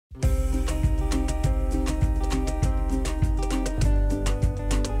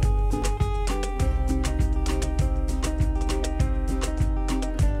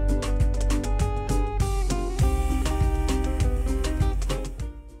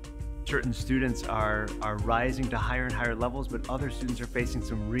Certain students are rising to higher and higher levels, but other students are facing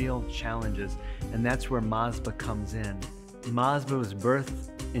some real challenges, and that's where MASBA comes in. MASBA was birthed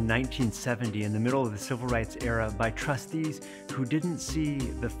in 1970 in the middle of the civil rights era by trustees who didn't see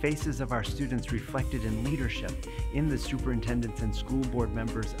the faces of our students reflected in leadership in the superintendents and school board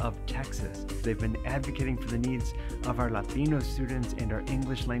members of Texas. They've been advocating for the needs of our Latino students and our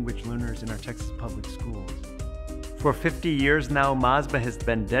English language learners in our Texas public schools. For 50 years now, MASBA has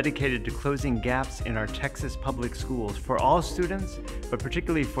been dedicated to closing gaps in our Texas public schools for all students, but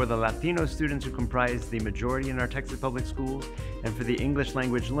particularly for the Latino students who comprise the majority in our Texas public schools, and for the English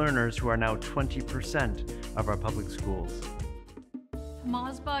language learners who are now 20% of our public schools.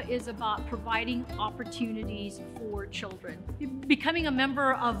 MASBA is about providing opportunities for children. Becoming a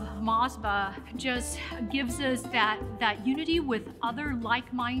member of MASBA just gives us that unity with other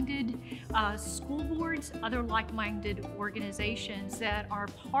like-minded school boards, other like-minded organizations that are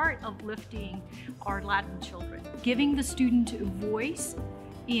part of lifting our Latin children. Giving the student a voice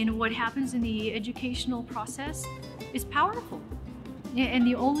in what happens in the educational process is powerful. And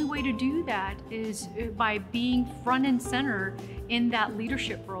the only way to do that is by being front and center in that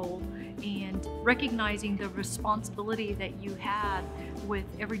leadership role and recognizing the responsibility that you have with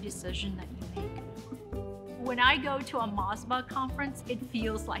every decision that you make. When I go to a MASBA conference, it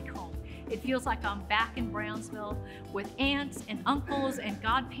feels like home. It feels like I'm back in Brownsville with aunts and uncles and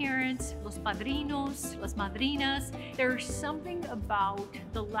godparents, los padrinos, las madrinas. There's something about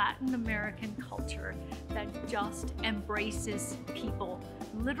the Latin American culture that just embraces people,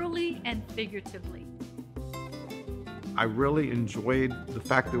 literally and figuratively. I really enjoyed the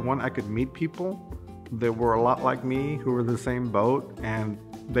fact that, one, I could meet people that were a lot like me, who were in the same boat, and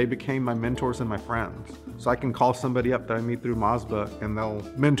they became my mentors and my friends. So I can call somebody up that I meet through MASBA and they'll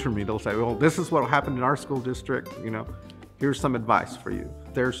mentor me. They'll say, well, this is what happened in our school district, here's some advice for you.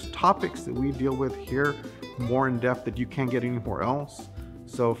 There's topics that we deal with here more in depth that you can't get anywhere else.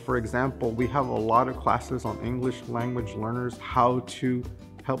 So for example, we have a lot of classes on English language learners, how to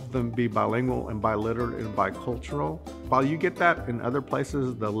help them be bilingual and biliterate and bicultural. While you get that in other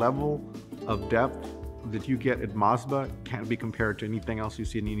places, the level of depth that you get at MASBA can't be compared to anything else you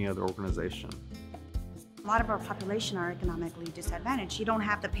see in any other organization. A lot of our population are economically disadvantaged. You don't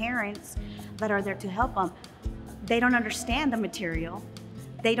have the parents that are there to help them. They don't understand the material.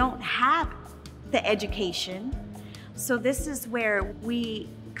 They don't have the education. So this is where we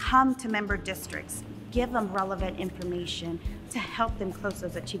come to member districts, give them relevant information to help them close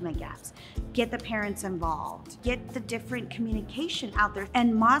those achievement gaps. Get the parents involved, get the different communication out there.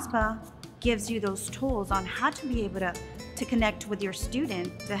 And MASBA gives you those tools on how to be able to connect with your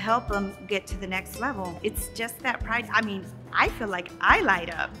student to help them get to the next level. It's just that pride. I mean, I feel like I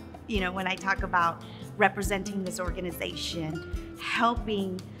light up, when I talk about representing this organization,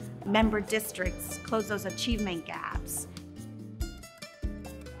 helping member districts close those achievement gaps.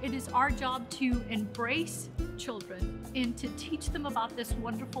 It is our job to embrace children and to teach them about this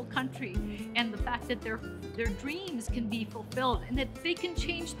wonderful country and the fact that their dreams can be fulfilled and that they can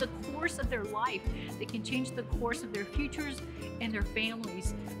change the course of their life. They can change the course of their futures and their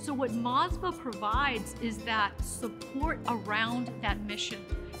families. So what MASBA provides is that support around that mission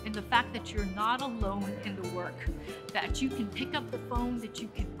and the fact that you're not alone in the work, that you can pick up the phone, that you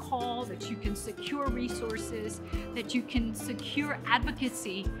can call, that you can secure resources, that you can secure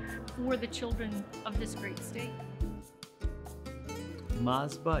advocacy for the children of this great state.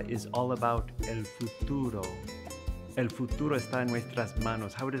 MASBA is all about el futuro. El futuro está en nuestras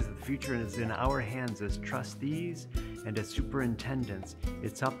manos. How it is, the future is in our hands as trustees and as superintendents.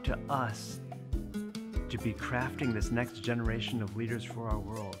 It's up to us to be crafting this next generation of leaders for our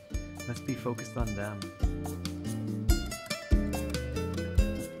world. Let's be focused on them.